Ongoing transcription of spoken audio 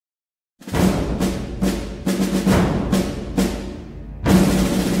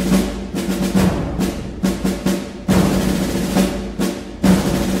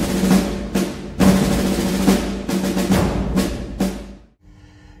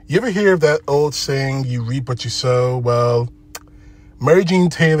You ever hear of that old saying, you reap what you sow? Well, Marjorie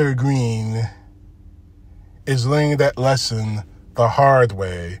Taylor Greene is learning that lesson the hard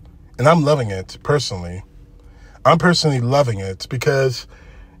way. And I'm loving it, personally. I'm personally loving it because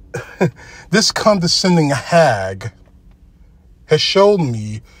this condescending hag has shown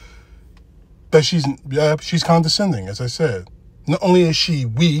me that she's condescending, as I said. Not only is she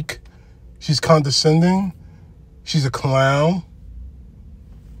weak, she's condescending, she's a clown,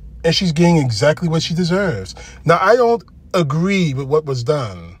 and she's getting exactly what she deserves. Now, I don't agree with what was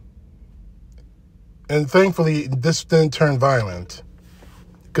done. And thankfully, this didn't turn violent.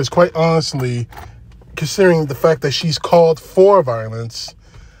 Because quite honestly, considering the fact that she's called for violence,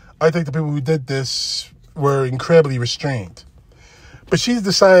 I think the people who did this were incredibly restrained. But she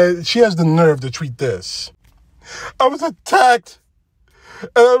decided, she has the nerve to tweet this. I was attacked at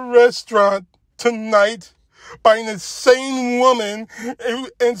a restaurant tonight by an insane woman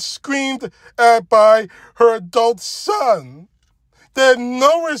and screamed at by her adult son. They had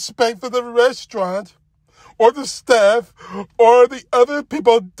no respect for the restaurant or the staff or the other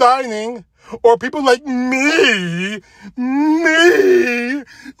people dining or people like me,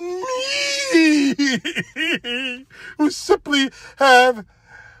 who simply have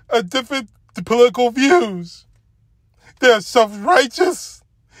a different political views. They are self-righteous,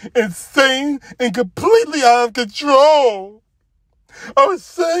 insane, and completely out of control. I was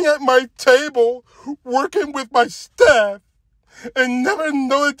sitting at my table working with my staff and never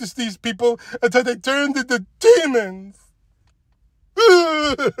noticed these people until they turned into demons.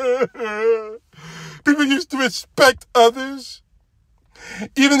 People used to respect others,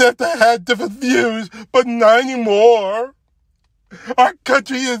 even if they had different views, but not anymore. Our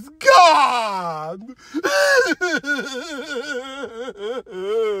country is gone.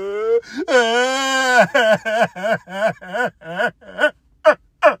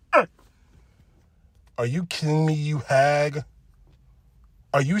 Are you kidding me, you hag?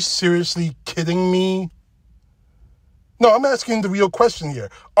 Are you seriously kidding me? No, I'm asking the real question here.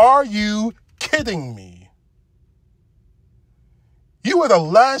 Are you kidding me? You are the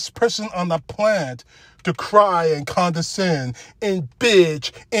last person on the planet to cry and condescend and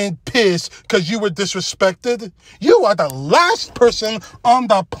bitch and piss because you were disrespected. You are the last person on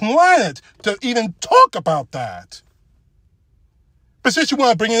the planet to even talk about that. But since you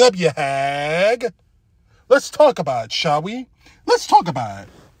want to bring it up, you hag, let's talk about it, shall we? Let's talk about it.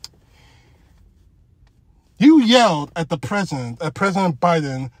 You yelled at President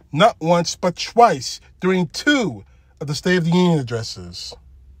Biden, not once but twice during 2 of the State of the Union addresses.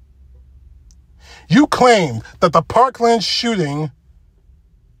 You claimed that the Parkland shooting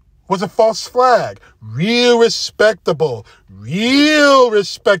was a false flag. Real respectable,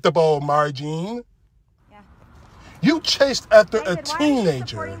 Marjorie. Yeah. You chased after a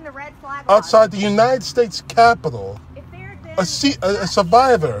teenager outside the United States Capitol, a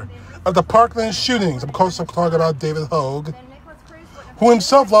survivor of the Parkland shootings. Of course, I'm talking about David Hogue, who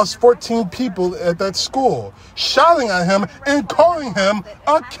himself lost 14 people at that school, shouting at him and calling him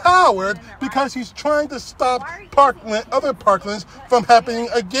a coward because he's trying to stop other Parklands from happening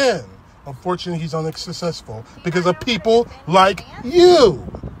again. Unfortunately, he's unsuccessful because of people like you.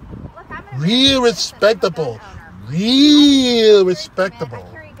 Real respectable.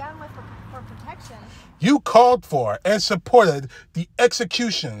 You called for and supported the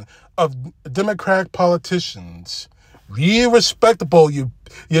execution of Democratic politicians. Real respectable, you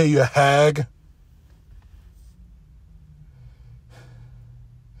hag.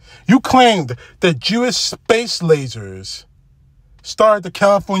 You claimed that Jewish space lasers started the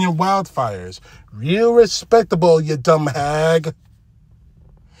California wildfires. Real respectable, you dumb hag.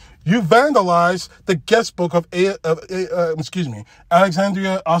 You vandalized the guest book of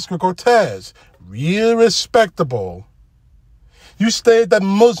Alexandria Ocasio-Cortez. Real respectable. You stated that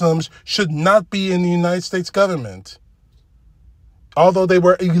Muslims should not be in the United States government, although they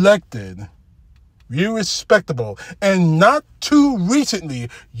were elected. Real respectable. And not too recently,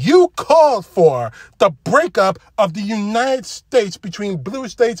 you called for the breakup of the United States between blue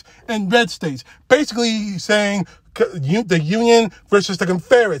states and red states. Basically saying the Union versus the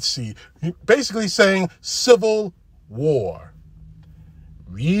Confederacy. Basically saying civil war.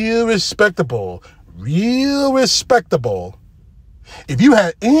 Real respectable. If you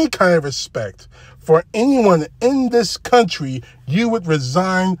had any kind of respect for anyone in this country, you would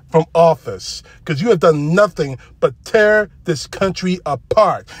resign from office because you have done nothing but tear this country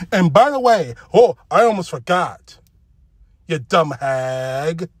apart. And by the way, I almost forgot, you dumb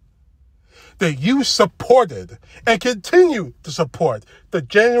hag, that you supported and continue to support the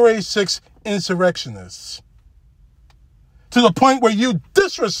January 6th insurrectionists. to the point where you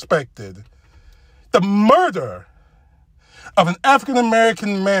disrespected the murder of an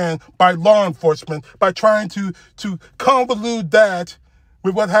African-American man by law enforcement by trying to convolute that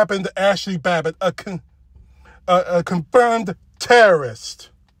with what happened to Ashley Babbitt, a confirmed terrorist.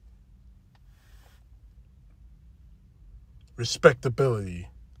 Respectability.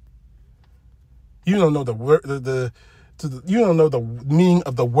 You don't know the word, you don't know the meaning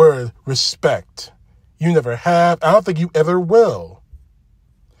of the word respect. You never have. I don't think you ever will.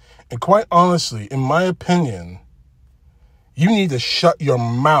 And quite honestly, in my opinion, you need to shut your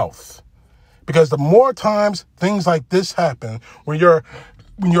mouth, because the more times things like this happen, when you're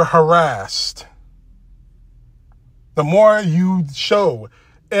harassed, the more you show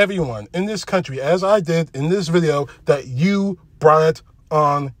everyone in this country, as I did in this video, that you brought it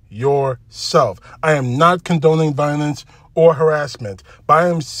on yourself. I am not condoning violence or harassment, but I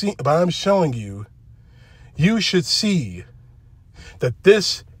am showing you, you should see that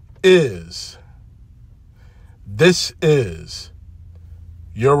this is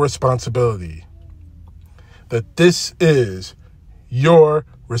your responsibility. That this is your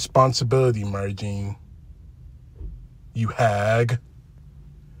responsibility, Marjorie. You hag.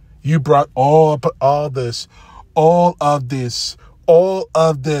 You brought all of this on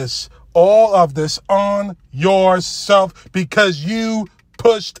yourself because you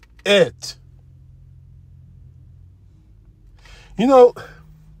pushed it. You know,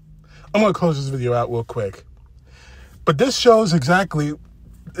 I'm going to close this video out real quick. But this shows exactly,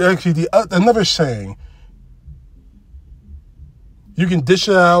 actually, another saying. You can dish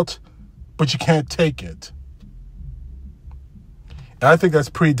it out, but you can't take it. And I think that's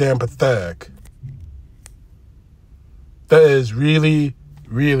pretty damn pathetic. That is really,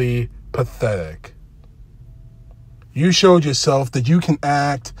 really pathetic. You showed yourself that you can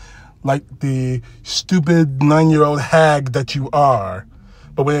act like the stupid 9-year-old hag that you are.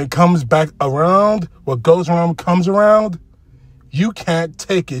 But when it comes back around, what goes around comes around, you can't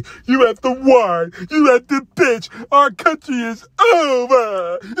take it. You have to whine. You have to bitch. Our country is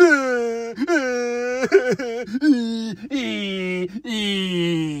over.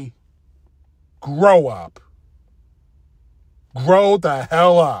 Grow up. Grow the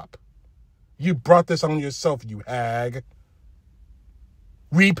hell up. You brought this on yourself, you hag.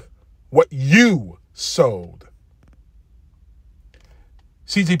 Reap what you sowed.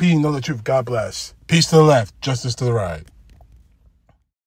 CTP, know the truth. God bless. Peace to the left, justice to the right.